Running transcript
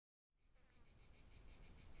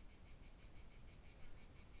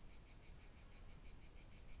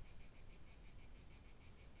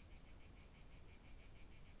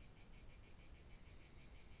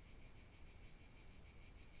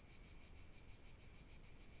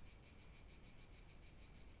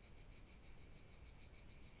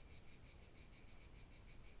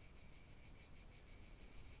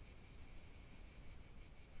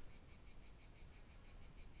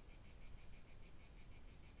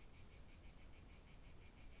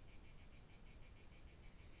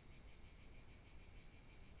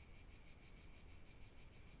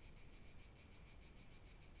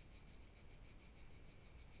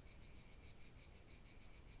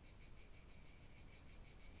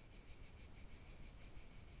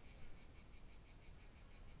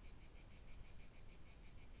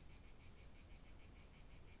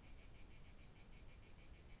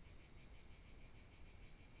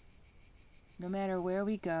No matter where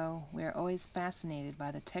we go, we are always fascinated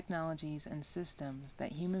by the technologies and systems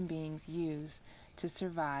that human beings use to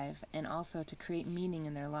survive and also to create meaning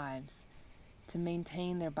in their lives, to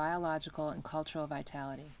maintain their biological and cultural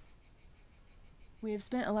vitality. We have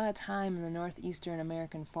spent a lot of time in the northeastern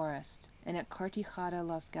American forest, and at Cortijada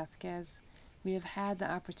Los Gázquez, we have had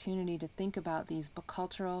the opportunity to think about these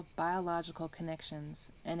cultural, biological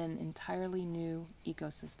connections and an entirely new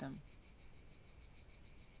ecosystem.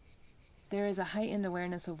 There is a heightened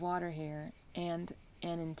awareness of water here and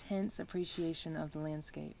an intense appreciation of the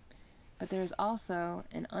landscape, but there is also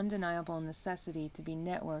an undeniable necessity to be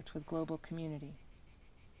networked with global community.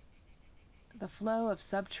 The flow of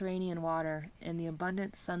subterranean water and the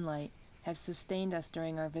abundant sunlight have sustained us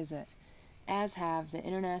during our visit, as have the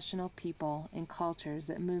international people and cultures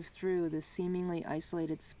that move through this seemingly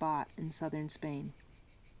isolated spot in southern Spain.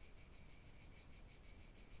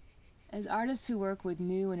 As artists who work with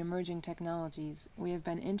new and emerging technologies, we have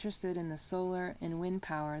been interested in the solar and wind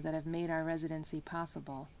power that have made our residency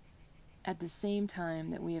possible, at the same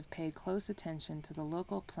time that we have paid close attention to the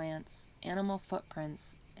local plants, animal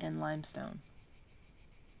footprints, and limestone.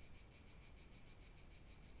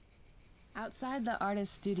 Outside the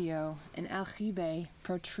artist's studio, an aljibe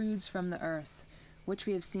protrudes from the earth, which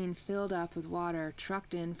we have seen filled up with water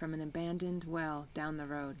trucked in from an abandoned well down the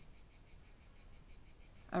road.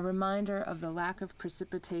 A reminder of the lack of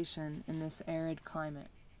precipitation in this arid climate.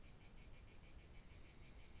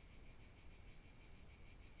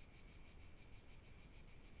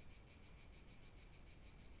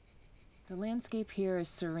 The landscape here is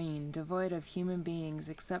serene, devoid of human beings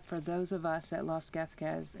except for those of us at Los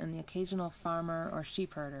Gázquez and the occasional farmer or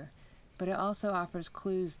sheep herder, but it also offers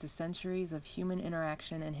clues to centuries of human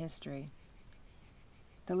interaction and history.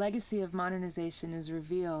 The legacy of modernization is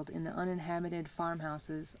revealed in the uninhabited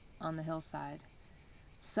farmhouses on the hillside,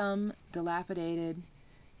 some dilapidated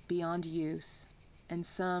beyond use, and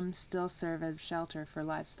some still serve as shelter for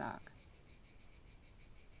livestock.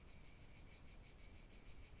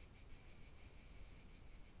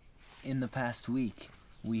 In the past week,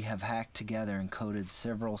 we have hacked together and coded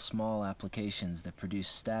several small applications that produce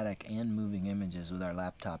static and moving images with our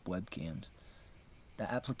laptop webcams.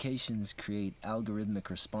 The applications create algorithmic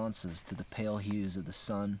responses to the pale hues of the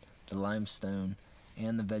sun, the limestone,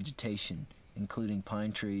 and the vegetation, including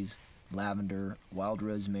pine trees, lavender, wild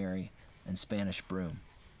rosemary, and Spanish broom.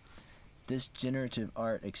 This generative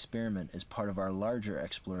art experiment is part of our larger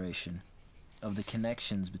exploration of the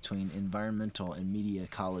connections between environmental and media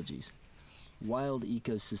ecologies. Wild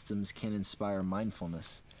ecosystems can inspire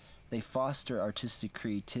mindfulness. They foster artistic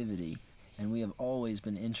creativity, and we have always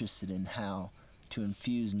been interested in how to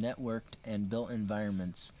infuse networked and built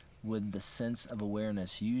environments with the sense of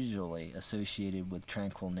awareness usually associated with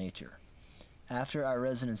tranquil nature. After our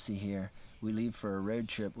residency here, we leave for a road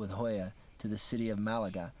trip with Joya to the city of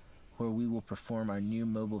Malaga, where we will perform our new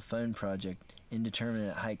mobile phone project,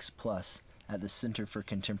 Indeterminate Hikes Plus, at the Center for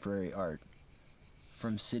Contemporary Art.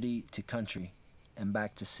 From city to country, and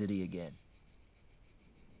back to city again.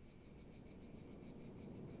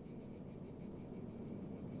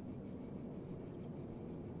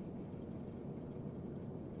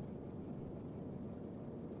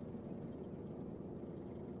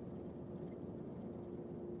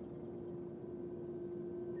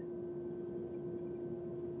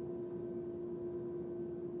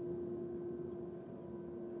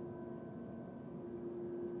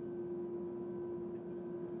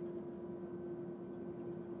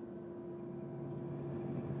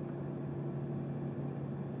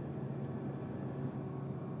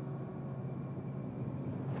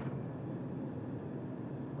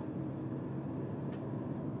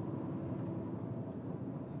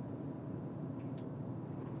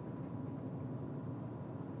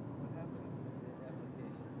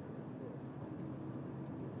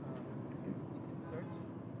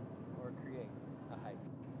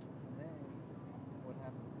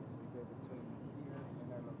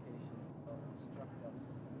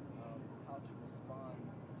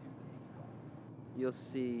 You'll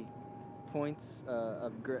see points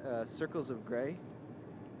of circles of gray.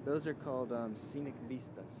 Those are called scenic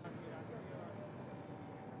vistas.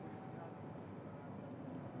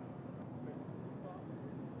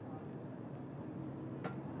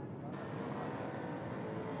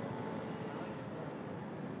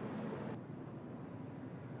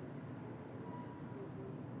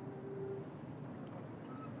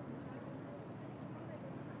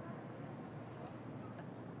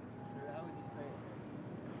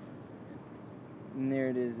 And there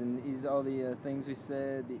it is, and these are all the things we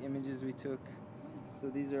said, the images we took. So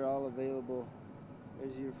these are all available.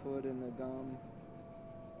 There's your foot and the gum,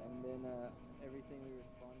 and and then everything we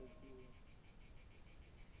responded